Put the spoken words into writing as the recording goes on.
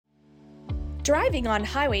Driving on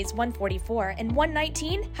highways 144 and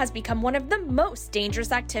 119 has become one of the most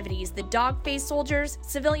dangerous activities that dog-faced soldiers,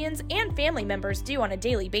 civilians, and family members do on a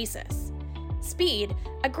daily basis. Speed,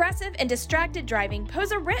 aggressive, and distracted driving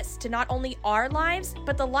pose a risk to not only our lives,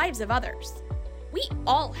 but the lives of others. We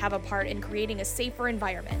all have a part in creating a safer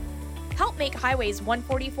environment. Help make highways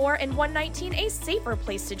 144 and 119 a safer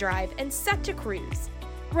place to drive and set to cruise.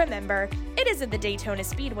 Remember, it isn't the Daytona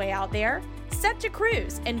Speedway out there. Set to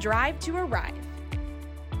cruise and drive to arrive.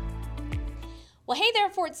 Well, hey there,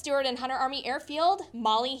 Fort Stewart and Hunter Army Airfield.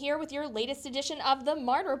 Molly here with your latest edition of the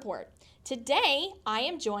Marne Report. Today, I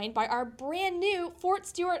am joined by our brand new Fort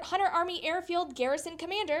Stewart Hunter Army Airfield Garrison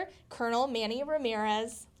Commander, Colonel Manny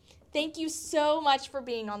Ramirez. Thank you so much for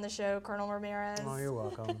being on the show, Colonel Ramirez. Oh, you're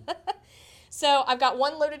welcome. So I've got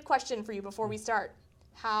one loaded question for you before we start.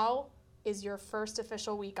 How is your first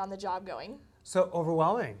official week on the job going? So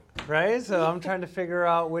overwhelming, right? So I'm trying to figure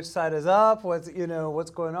out which side is up, what's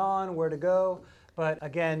going on, where to go. But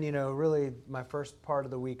again, really my first part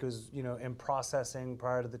of the week was, in processing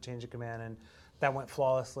prior to the change of command, and that went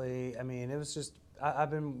flawlessly. I mean, it was just,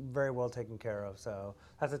 I've been very well taken care of. So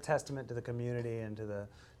that's a testament to the community and to the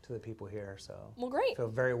people here. So well, great. I feel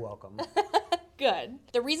very welcome. Good.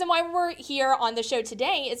 The reason why we're here on the show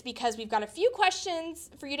today is because we've got a few questions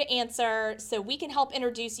for you to answer so we can help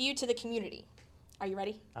introduce you to the community. Are you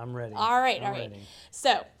ready? I'm ready. All right. Ready.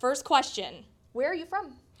 So, first question. Where are you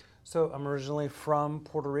from? So I'm originally from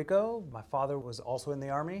Puerto Rico. My father was also in the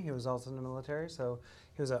Army. He was also in the military. So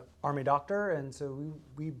he was an Army doctor. And so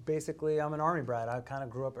we basically, I'm an Army brat. I kind of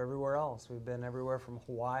grew up everywhere else. We've been everywhere from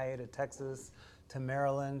Hawaii to Texas to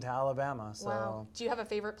Maryland to Alabama. So. Wow. Do you have a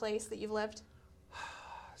favorite place that you've lived?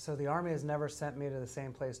 So the Army has never sent me to the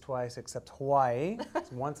same place twice except Hawaii.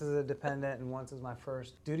 Once as a dependent and once as my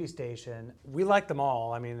first duty station. We like them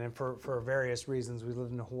all. I mean, and for various reasons. We've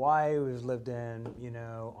lived in Hawaii, we've lived in,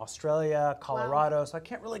 Australia, Colorado. Wow. So I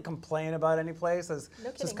can't really complain about any place. It's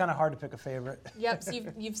just kind of hard to pick a favorite. Yep, so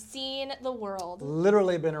you've seen the world.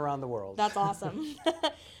 Literally been around the world. That's awesome.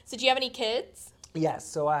 So do you have any kids? Yes,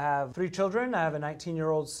 so I have 3 children. I have a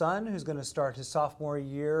 19-year-old son who's going to start his sophomore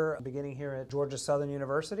year beginning here at Georgia Southern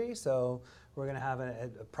University. So we're going to have a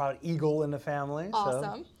proud eagle in the family.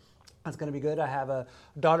 Awesome. So that's going to be good. I have a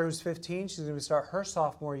daughter who's 15. She's going to start her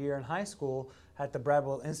sophomore year in high school at the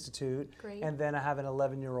Bradwell Institute. Great. And then I have an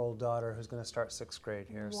 11-year-old daughter who's going to start 6th grade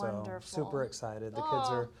here. Wonderful. So super excited.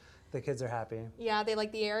 The kids are happy. Yeah, they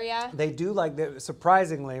like the area? They do like it,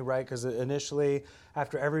 surprisingly, right? Because initially,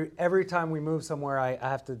 after every time we move somewhere, I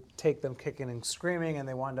have to take them kicking and screaming, and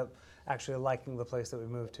they wind up actually liking the place that we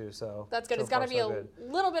moved to. So that's good. It's got to be a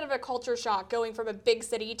little bit of a culture shock going from a big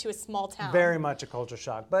city to a small town. Very much a culture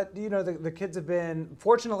shock. But the kids have been,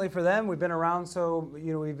 fortunately for them, we've been around. So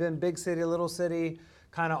we've been big city, little city,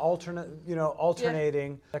 kind of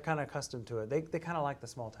alternating. Yeah. They're kind of accustomed to it. They kind of like the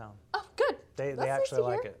small town. Oh, good. They actually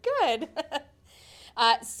like it. Good.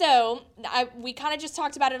 We kind of just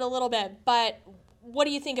talked about it a little bit, but what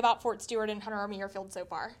do you think about Fort Stewart and Hunter Army Airfield so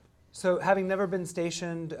far? So having never been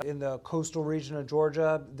stationed in the coastal region of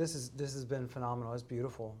Georgia, this has been phenomenal. It's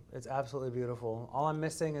beautiful. It's absolutely beautiful. All I'm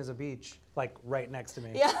missing is a beach, like right next to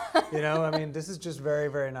me. Yeah. This is just very,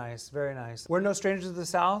 very nice, very nice. We're no strangers to the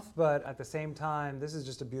South, but at the same time, this is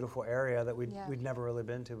just a beautiful area that we'd never really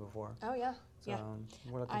been to before. Oh, yeah. So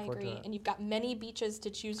we're looking forward to it. I agree. And you've got many beaches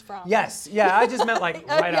to choose from. Yes. Yeah, I just meant like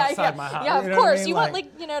right outside my house. Yeah, of course. You want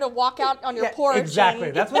to walk out on your porch.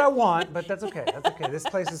 Exactly. That's what I want, but that's okay. That's okay. This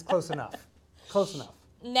place is close enough. Close enough.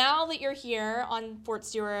 Now that you're here on Fort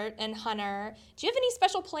Stewart and Hunter, do you have any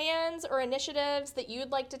special plans or initiatives that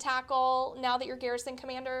you'd like to tackle now that you're Garrison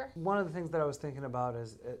Commander? One of the things that I was thinking about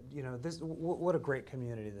is, what a great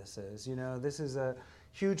community this is. This is a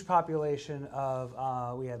huge population of,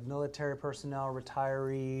 we have military personnel,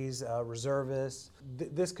 retirees, reservists.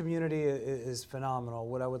 This community is phenomenal.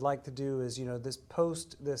 What I would like to do is,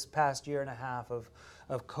 this past year and a half of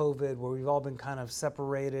COVID, where we've all been kind of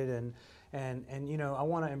separated and I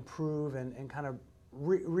want to improve and kind of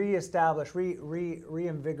reestablish,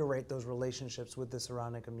 reinvigorate those relationships with the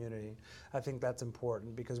surrounding community. I think that's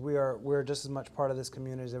important because we're just as much part of this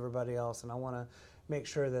community as everybody else, and I want to make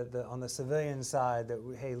sure that on the civilian side that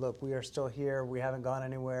hey, look, we are still here. We haven't gone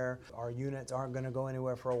anywhere. Our units aren't going to go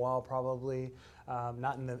anywhere for a while, probably.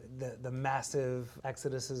 Not in the massive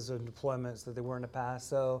exoduses and deployments that they were in the past.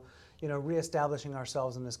 So, reestablishing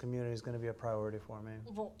ourselves in this community is going to be a priority for me.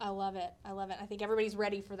 Well, I love it. I think everybody's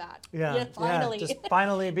ready for that. Yeah, finally. Yeah, just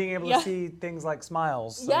finally being able to see things like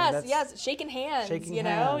smiles. Yes, shaking hands. Right?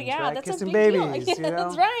 That's Kissing a big babies, deal.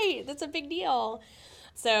 That's right. That's a big deal.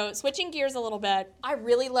 So switching gears a little bit, I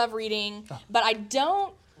really love reading, but I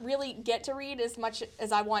don't really get to read as much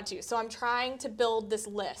as I want to. So I'm trying to build this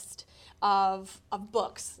list of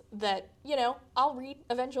books that, I'll read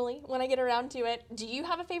eventually when I get around to it. Do you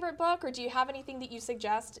have a favorite book, or do you have anything that you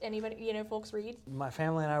suggest anybody, folks read? My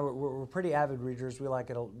family and I, we're pretty avid readers. We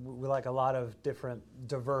like a lot of different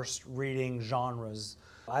diverse reading genres.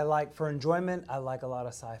 For enjoyment, I like a lot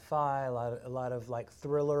of sci-fi, a lot of like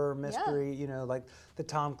thriller, mystery, like the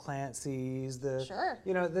Tom Clancy's, Sure.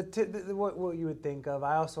 What you would think of.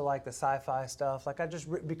 I also like the sci-fi stuff. Like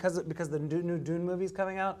because the new Dune movie's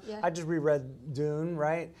coming out, I just reread Dune,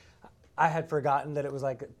 right? I had forgotten that it was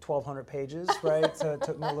like 1,200 pages, right? So it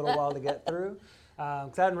took me a little while to get through.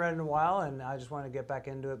 Because I hadn't read it in a while, and I just wanted to get back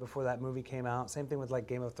into it before that movie came out. Same thing with like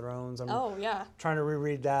Game of Thrones. I'm trying to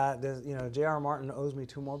reread that. J.R. Martin owes me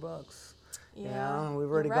 2 more books. Yeah, we've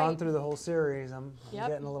already gone through the whole series. I'm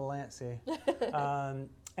getting a little antsy.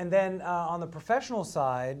 And then on the professional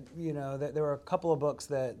side, there were a couple of books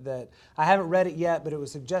that I haven't read it yet, but it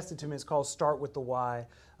was suggested to me. It's called Start with the Why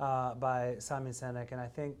by Simon Sinek, and I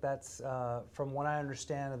think that's, from what I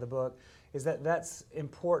understand of the book, is that's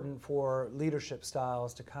important for leadership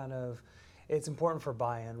styles to it's important for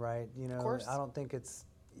buy-in, right? Of course.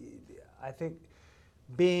 I think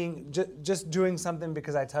being just doing something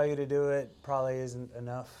because I tell you to do it probably isn't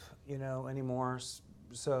enough, anymore.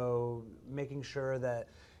 So making sure that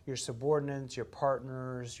your subordinates, your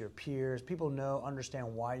partners, your peers, people understand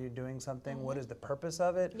why you're doing something, what is the purpose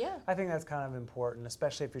of it. Yeah. I think that's kind of important,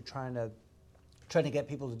 especially if you're trying to get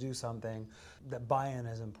people to do something. That buy-in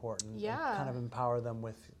is important. Yeah. And kind of empower them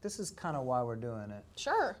with, this is kind of why we're doing it.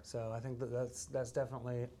 Sure. So I think that's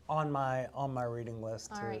definitely on my reading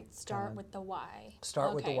list. All right, Start with the Why.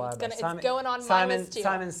 Start with the Why. It's going on my list too.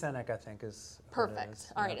 Simon Sinek, I think, is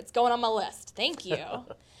perfect. All right, it's going on my list. Thank you.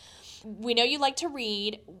 We know you like to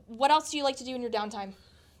read. What else do you like to do in your downtime?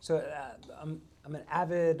 So I'm an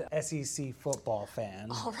avid SEC football fan.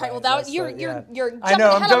 All right. Well, you're jumping I know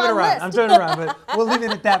I'm ahead jumping of my around. list. I'm jumping around, but we'll leave it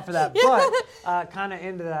at that for that. But kind of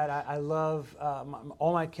into that, I love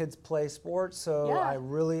all my kids play sports, so I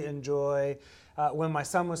really enjoy. When my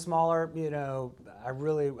son was smaller,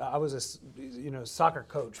 I was a soccer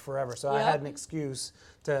coach forever, so I had an excuse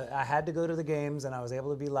I had to go to the games, and I was able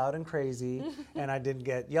to be loud and crazy, and I didn't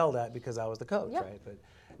get yelled at because I was the coach, right? But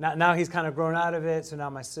now he's kind of grown out of it, so now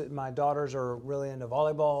my daughters are really into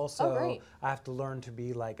volleyball, so I have to learn to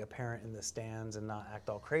be like a parent in the stands and not act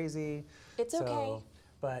all crazy. It's okay.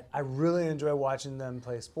 But I really enjoy watching them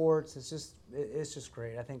play sports. It's just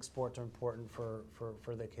great. I think sports are important for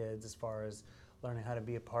the kids as far as learning how to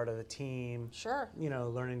be a part of the team. Sure.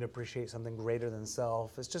 Learning to appreciate something greater than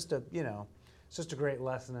self. It's just a great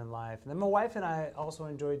lesson in life. And then my wife and I also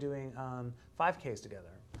enjoy doing 5Ks together.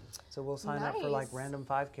 So we'll sign up for like random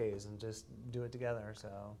 5Ks and just do it together. So.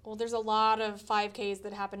 Well, there's a lot of 5Ks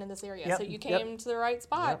that happen in this area, so you came to the right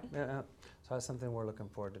spot. Yep. So that's something we're looking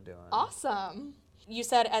forward to doing. Awesome. You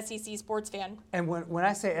said SEC sports fan. And when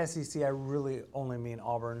I say SEC, I really only mean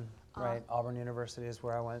Auburn. Right, Auburn University is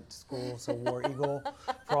where I went to school, so War Eagle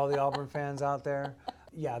for all the Auburn fans out there.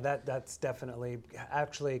 Yeah, that's definitely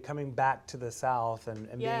actually coming back to the South and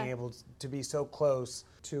being able to be so close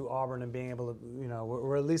to Auburn and being able to,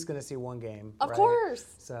 we're at least going to see one game. Of course.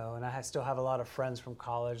 So, and I still have a lot of friends from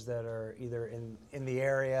college that are either in the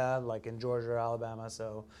area, like in Georgia or Alabama,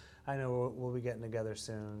 so I know we'll be getting together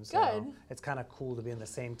soon. So good. It's kind of cool to be in the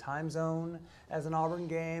same time zone as an Auburn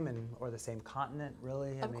game or the same continent,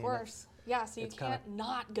 really. Of course. Yeah, so you can't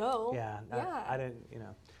not go. Yeah. I didn't,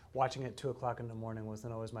 watching it 2 o'clock in the morning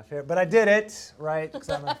wasn't always my favorite, but I did it, right? Because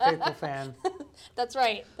I'm a faithful fan. That's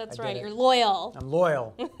right. You're loyal. I'm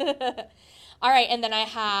loyal. All right, and then I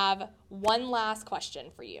have one last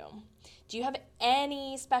question for you. Do you have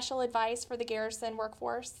any special advice for the Garrison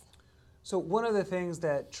workforce? So one of the things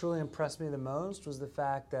that truly impressed me the most was the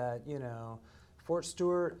fact that, Fort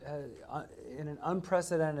Stewart, in an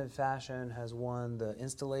unprecedented fashion, has won the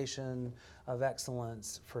Installation of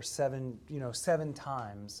Excellence for seven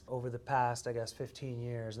times over the past, 15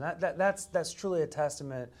 years. And that's truly a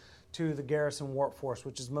testament to the Garrison workforce,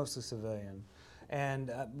 which is mostly civilian.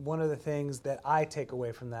 And one of the things that I take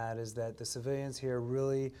away from that is that the civilians here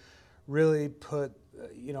really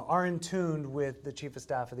are in tune with the Chief of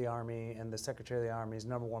Staff of the Army and the Secretary of the Army's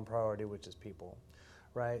number one priority, which is people,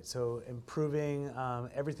 right? So improving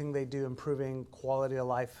everything they do, improving quality of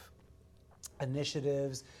life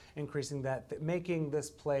initiatives, increasing that, making this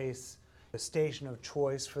place a station of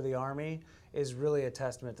choice for the Army is really a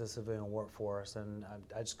testament to the civilian workforce, and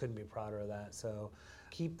I just couldn't be prouder of that. So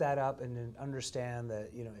keep that up and then understand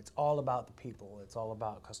that, it's all about the people. It's all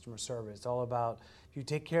about customer service. It's all about, if you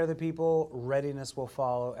take care of the people, readiness will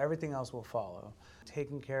follow. Everything else will follow.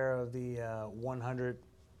 Taking care of the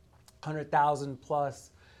 100,000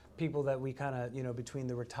 plus people that we kind of, between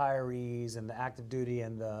the retirees and the active duty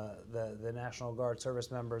and the National Guard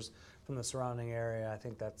service members from the surrounding area, I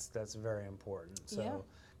think that's very important. So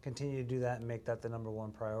continue to do that and make that the number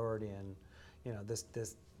one priority. And,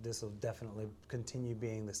 this will definitely continue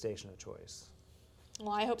being the station of choice. Well,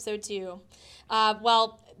 I hope so too.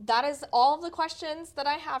 Well, that is all of the questions that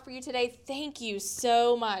I have for you today. Thank you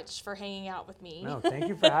so much for hanging out with me. No, thank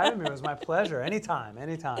you for having me. It was my pleasure. Anytime.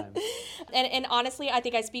 And honestly, I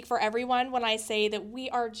think I speak for everyone when I say that we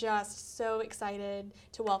are just so excited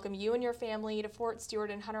to welcome you and your family to Fort Stewart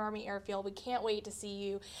and Hunter Army Airfield. We can't wait to see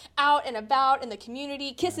you out and about in the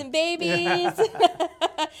community, kissing babies.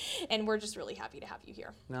 And we're just really happy to have you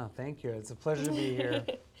here. No, thank you. It's a pleasure to be here.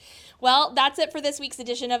 Well, that's it for this week's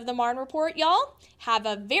edition of the Marne Report, y'all. Have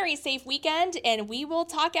a very safe weekend, and we will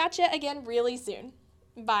talk at you again really soon.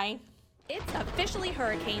 Bye. It's officially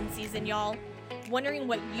hurricane season, y'all. Wondering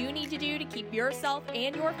what you need to do to keep yourself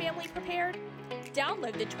and your family prepared?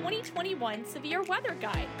 Download the 2021 Severe Weather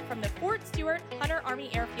Guide from the Fort Stewart Hunter Army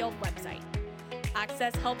Airfield website.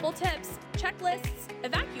 Access helpful tips, checklists,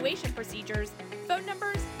 evacuation procedures, phone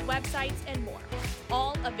numbers, websites, and more.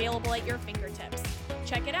 All available at your fingertips.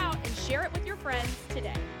 Check it out and share it with your friends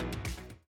today.